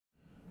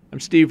I'm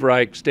Steve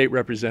Reick, State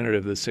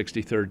Representative of the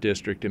 63rd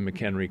District in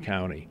McHenry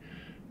County.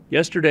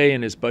 Yesterday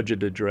in his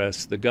budget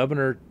address, the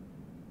governor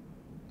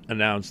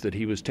announced that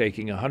he was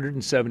taking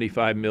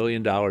 $175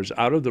 million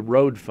out of the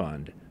road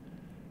fund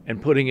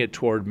and putting it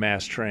toward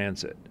mass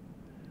transit.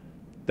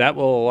 That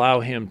will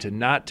allow him to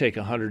not take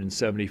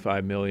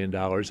 $175 million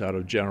out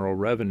of general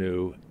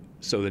revenue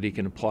so that he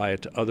can apply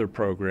it to other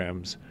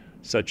programs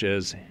such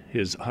as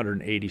his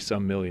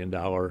 $180-some million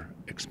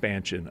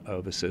expansion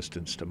of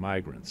assistance to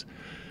migrants.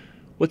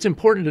 What's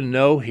important to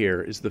know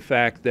here is the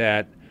fact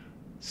that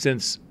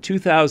since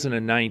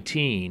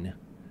 2019,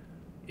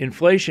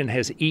 inflation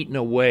has eaten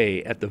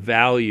away at the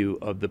value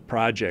of the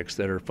projects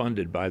that are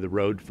funded by the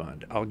road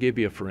fund. I'll give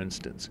you for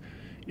instance.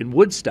 In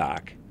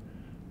Woodstock,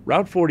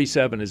 Route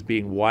 47 is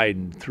being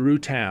widened through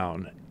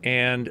town,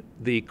 and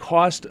the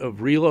cost of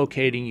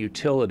relocating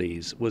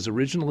utilities was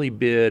originally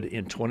bid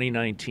in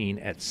 2019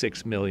 at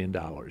 $6 million.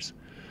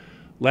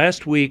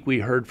 Last week, we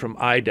heard from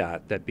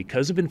IDOT that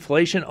because of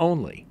inflation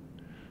only,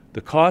 the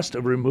cost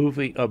of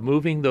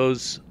moving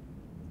those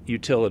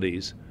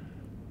utilities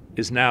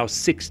is now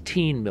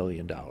 $16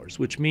 million,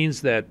 which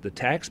means that the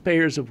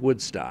taxpayers of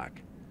Woodstock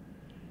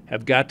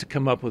have got to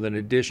come up with an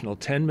additional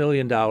 $10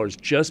 million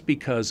just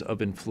because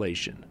of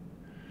inflation.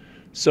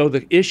 So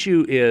the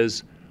issue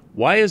is,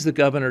 why is the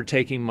governor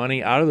taking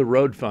money out of the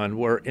road fund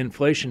where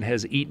inflation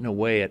has eaten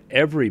away at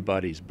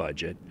everybody's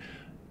budget?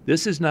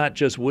 This is not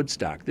just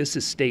Woodstock, this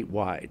is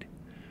statewide.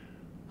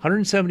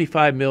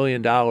 $175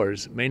 million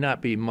may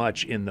not be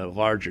much in the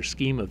larger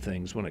scheme of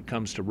things when it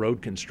comes to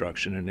road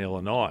construction in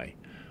Illinois,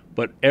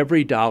 but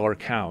every dollar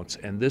counts,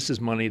 and this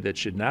is money that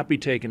should not be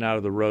taken out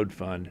of the road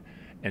fund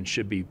and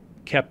should be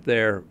kept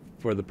there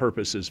for the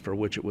purposes for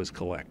which it was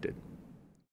collected.